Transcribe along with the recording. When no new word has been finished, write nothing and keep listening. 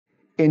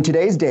In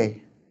today's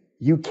day,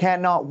 you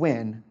cannot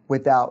win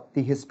without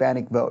the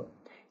Hispanic vote.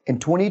 In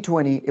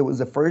 2020, it was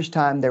the first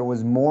time there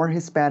was more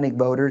Hispanic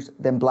voters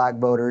than black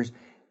voters,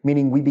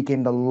 meaning we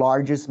became the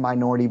largest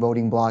minority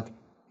voting bloc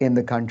in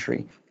the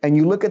country. And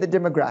you look at the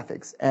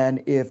demographics,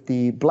 and if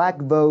the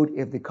black vote,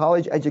 if the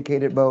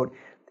college-educated vote,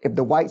 if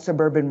the white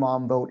suburban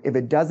mom vote, if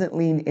it doesn't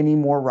lean any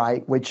more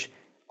right, which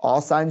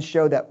all signs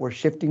show that we're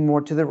shifting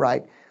more to the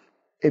right,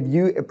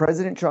 if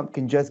President Trump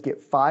can just get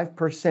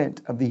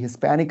 5% of the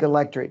Hispanic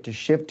electorate to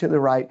shift to the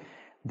right,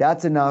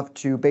 that's enough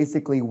to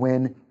basically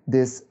win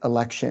this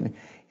election.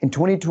 In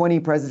 2020,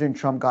 President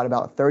Trump got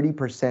about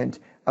 30%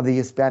 of the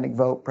Hispanic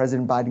vote.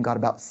 President Biden got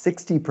about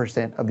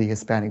 60% of the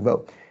Hispanic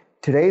vote.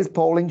 Today's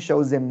polling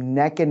shows them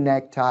neck and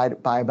neck,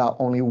 tied by about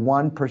only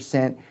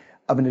 1%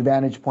 of an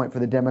advantage point for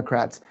the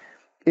Democrats.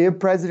 If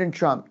President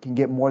Trump can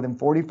get more than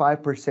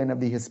 45% of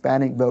the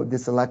Hispanic vote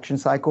this election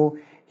cycle,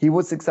 he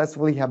would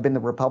successfully have been the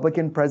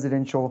Republican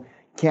presidential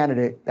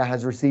candidate that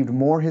has received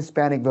more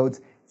Hispanic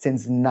votes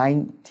since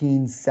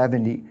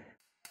 1970.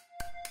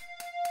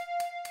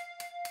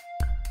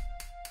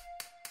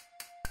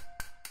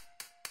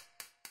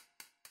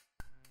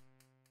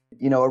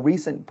 A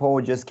recent poll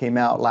just came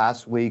out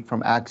last week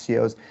from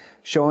Axios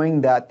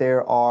showing that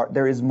there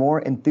is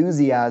more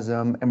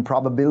enthusiasm and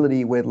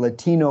probability with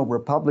Latino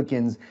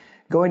Republicans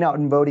going out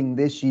and voting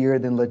this year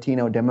than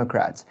Latino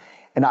Democrats.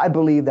 And I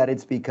believe that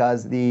it's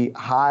because the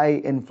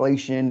high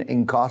inflation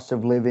and cost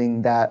of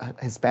living that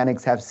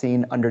Hispanics have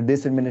seen under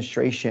this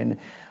administration,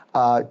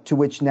 to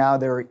which now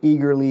they're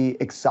eagerly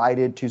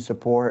excited to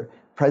support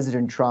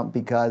President Trump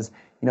because,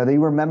 they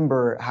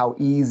remember how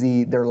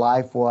easy their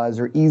life was,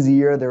 or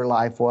easier their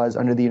life was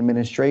under the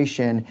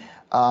administration,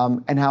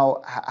 and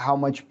how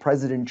much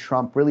President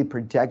Trump really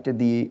protected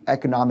the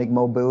economic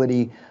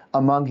mobility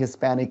among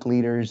Hispanic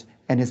leaders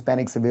and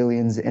Hispanic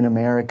civilians in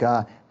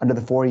America under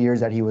the 4 years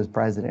that he was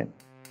president.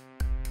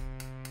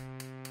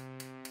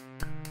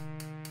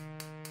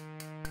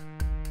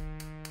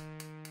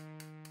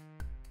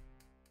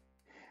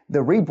 The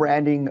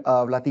rebranding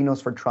of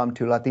Latinos for Trump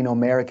to Latino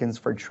Americans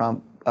for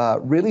Trump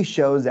really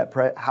shows that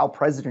how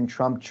President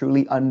Trump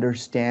truly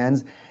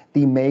understands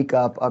the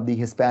makeup of the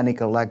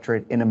Hispanic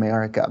electorate in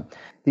America.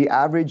 The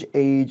average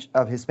age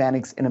of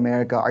Hispanics in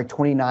America are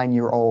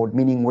 29-year-old,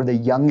 meaning we're the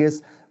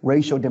youngest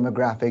racial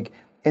demographic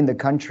in the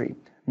country.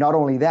 Not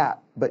only that,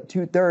 but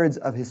 2/3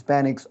 of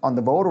Hispanics on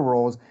the voter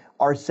rolls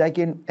are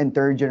second and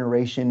third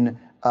generation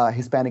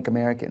Hispanic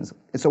Americans.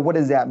 So what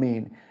does that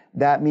mean?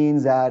 That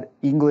means that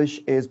English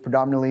is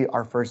predominantly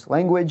our first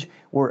language.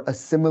 We're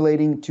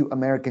assimilating to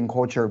American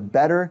culture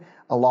better.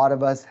 A lot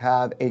of us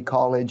have a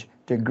college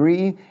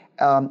degree.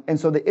 And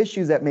so the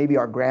issues that maybe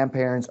our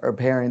grandparents or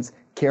parents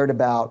cared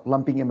about,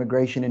 lumping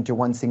immigration into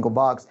one single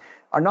box,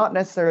 are not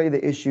necessarily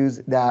the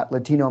issues that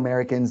Latino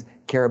Americans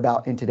care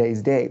about in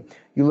today's day.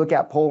 You look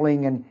at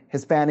polling, and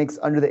Hispanics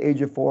under the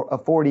age of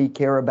 40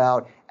 care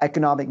about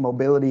economic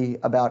mobility,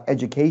 about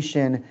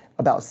education,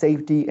 about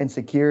safety and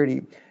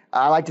security.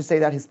 I like to say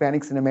that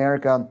Hispanics in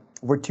America,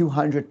 we're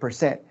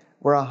 200%.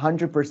 We're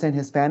 100%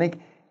 Hispanic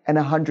and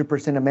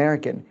 100%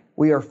 American.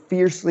 We are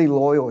fiercely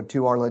loyal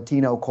to our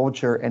Latino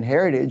culture and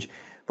heritage,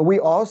 but we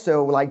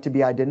also like to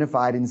be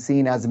identified and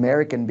seen as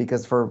American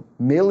because for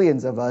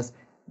millions of us,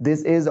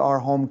 this is our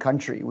home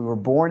country. We were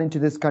born into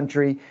this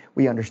country.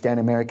 We understand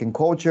American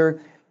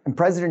culture, and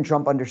President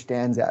Trump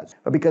understands that.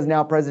 But because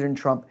now President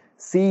Trump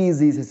sees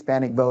these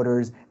Hispanic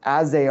voters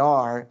as they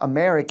are,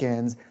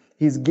 Americans,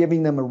 he's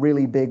giving them a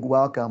really big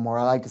welcome, or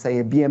I like to say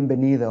a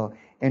bienvenido,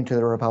 into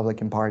the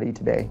Republican Party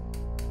today.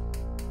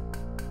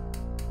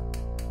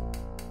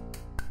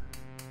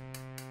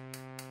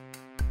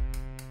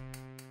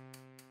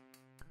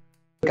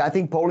 I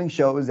think polling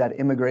shows that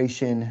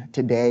immigration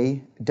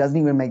today doesn't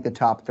even make the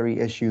top 3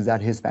 issues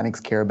that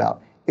Hispanics care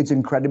about. It's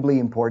incredibly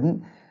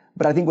important,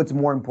 but I think what's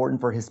more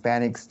important for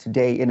Hispanics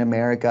today in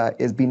America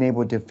is being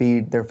able to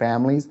feed their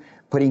families,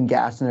 putting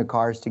gas in their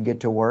cars to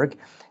get to work,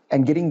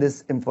 and getting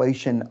this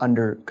inflation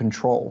under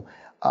control.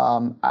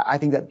 I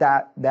think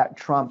that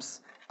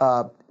trumps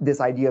this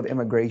idea of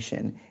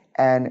immigration.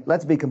 And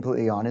let's be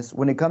completely honest,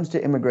 when it comes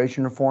to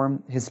immigration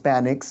reform,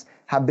 Hispanics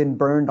have been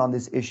burned on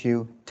this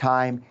issue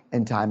time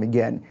and time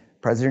again.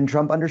 President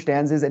Trump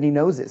understands this and he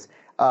knows this,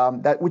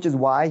 which is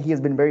why he has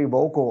been very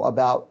vocal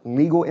about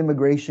legal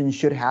immigration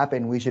should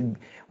happen. We should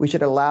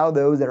allow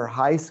those that are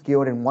high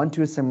skilled and want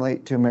to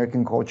assimilate to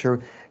American culture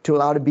to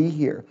allow to be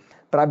here.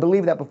 But I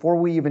believe that before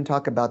we even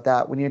talk about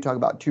that, we need to talk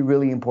about 2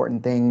 really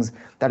important things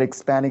that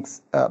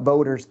Hispanics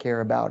voters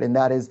care about, and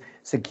that is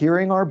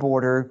securing our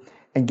border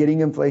and getting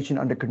inflation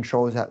under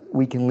control so that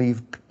we can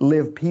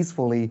live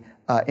peacefully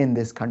in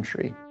this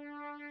country.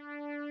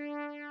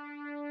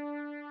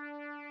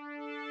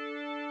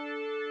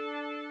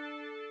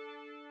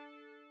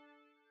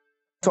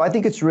 So I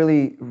think it's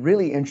really,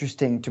 really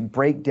interesting to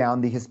break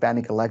down the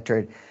Hispanic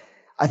electorate.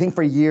 I think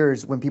for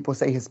years, when people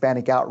say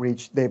Hispanic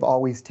outreach, they've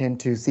always tend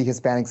to see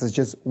Hispanics as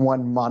just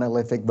one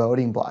monolithic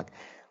voting bloc.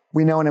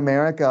 We know in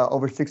America,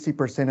 over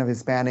 60% of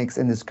Hispanics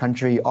in this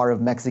country are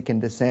of Mexican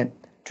descent.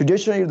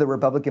 Traditionally, the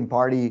Republican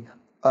Party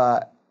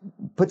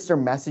put puts their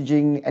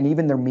messaging and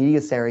even their media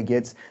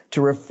surrogates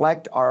to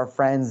reflect our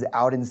friends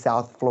out in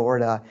South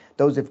Florida,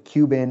 those of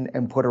Cuban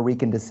and Puerto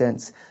Rican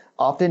descents,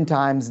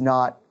 oftentimes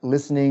not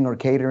listening or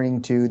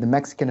catering to the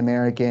Mexican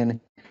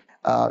American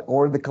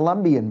or the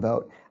Colombian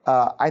vote.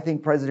 I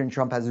think President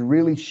Trump has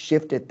really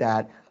shifted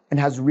that and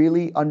has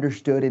really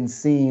understood and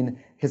seen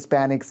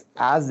Hispanics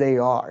as they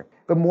are.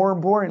 But more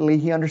importantly,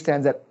 he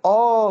understands that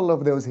all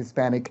of those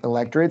Hispanic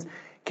electorates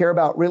care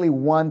about really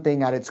one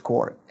thing at its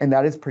core, and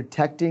that is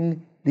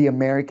protecting the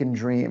American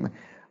dream.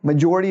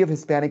 Majority of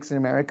Hispanics in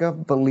America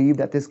believe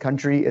that this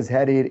country is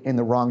headed in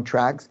the wrong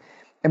tracks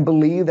and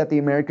believe that the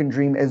American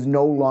dream is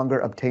no longer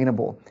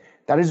obtainable.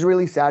 That is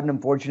really sad and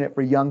unfortunate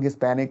for young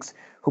Hispanics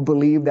who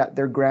believe that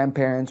their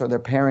grandparents or their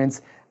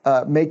parents'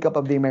 makeup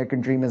of the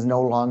American dream is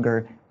no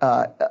longer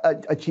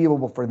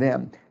achievable for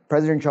them.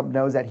 President Trump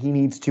knows that he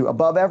needs to,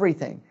 above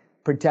everything,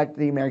 protect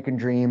the American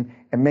dream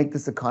and make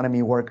this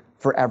economy work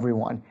for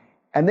everyone.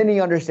 And then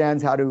he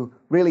understands how to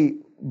really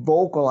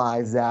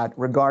vocalize that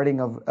regarding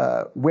of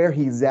where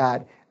he's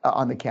at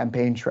on the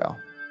campaign trail.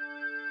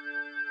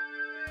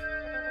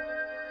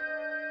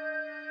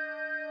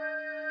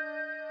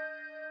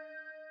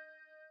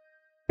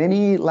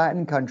 Many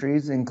Latin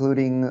countries,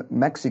 including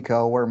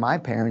Mexico, where my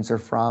parents are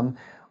from,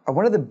 are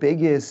one of the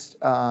biggest,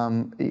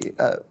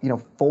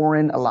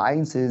 foreign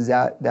alliances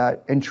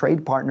and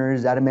trade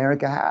partners that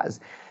America has.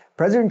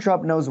 President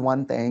Trump knows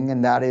one thing,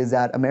 and that is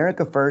that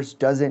America first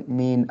doesn't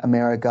mean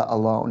America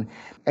alone.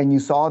 And you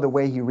saw the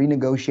way he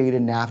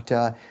renegotiated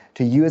NAFTA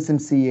to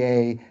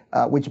USMCA,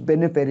 which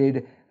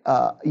benefited,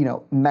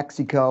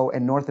 Mexico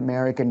and North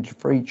American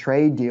free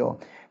trade deal.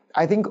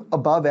 I think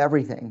above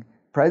everything,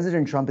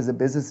 President Trump is a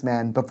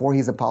businessman before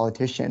he's a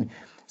politician.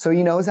 So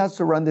he knows how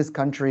to run this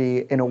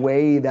country in a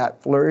way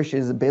that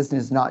flourishes a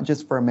business, not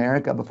just for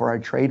America, but for our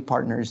trade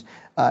partners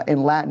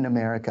in Latin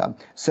America.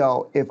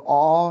 So if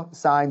all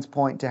signs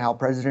point to how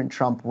President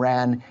Trump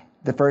ran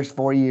the first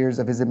 4 years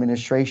of his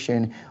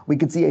administration, we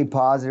could see a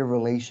positive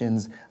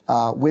relations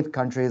with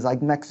countries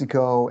like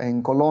Mexico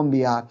and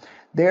Colombia.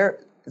 There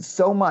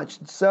so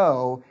much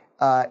so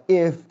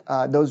if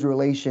those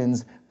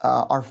relations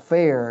are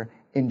fair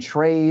in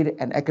trade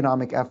and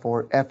economic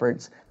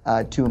efforts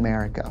to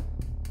America.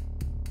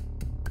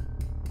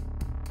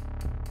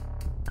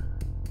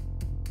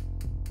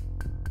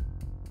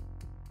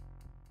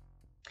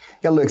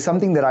 Yeah, look,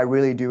 something that I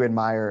really do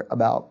admire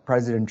about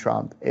President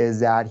Trump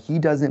is that he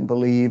doesn't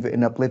believe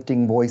in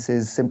uplifting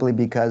voices simply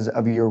because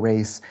of your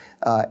race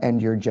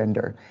and your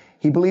gender.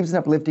 He believes in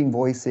uplifting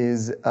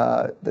voices,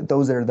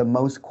 those that are the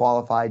most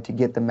qualified to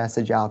get the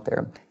message out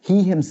there.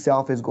 He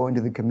himself is going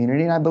to the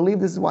community, and I believe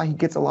this is why he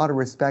gets a lot of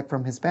respect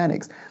from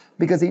Hispanics,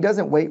 because he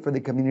doesn't wait for the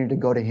community to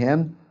go to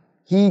him.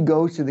 He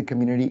goes to the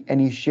community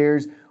and he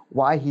shares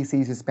why he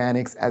sees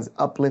Hispanics as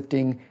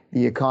uplifting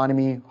the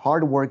economy,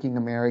 hardworking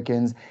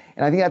Americans.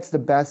 And I think that's the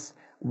best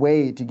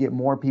way to get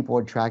more people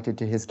attracted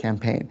to his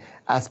campaign.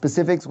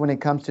 Specifics when it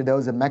comes to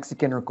those of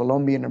Mexican or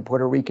Colombian or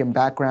Puerto Rican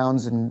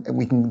backgrounds, and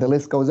the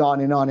list goes on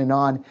and on and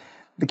on.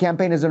 The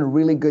campaign has done a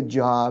really good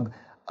job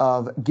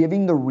of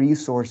giving the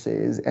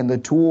resources and the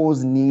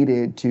tools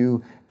needed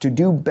to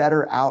do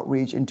better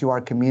outreach into our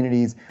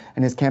communities.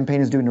 And his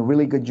campaign is doing a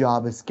really good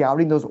job of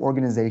scouting those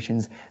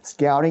organizations,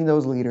 scouting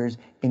those leaders,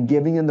 and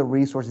giving them the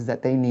resources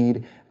that they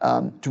need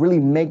to really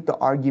make the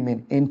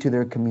argument into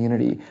their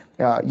community.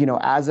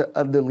 As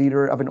the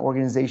leader of an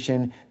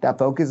organization that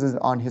focuses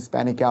on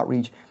Hispanic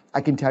outreach, I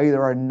can tell you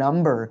there are a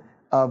number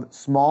of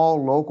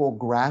small local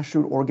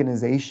grassroots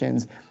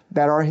organizations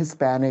that are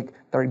Hispanic,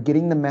 that are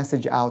getting the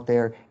message out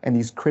there in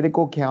these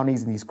critical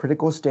counties, in these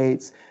critical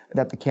states,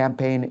 that the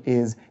campaign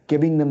is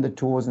giving them the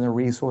tools and the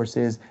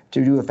resources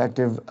to do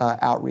effective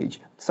outreach,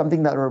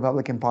 something that the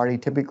Republican Party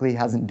typically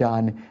hasn't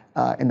done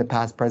in the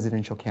past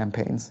presidential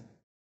campaigns.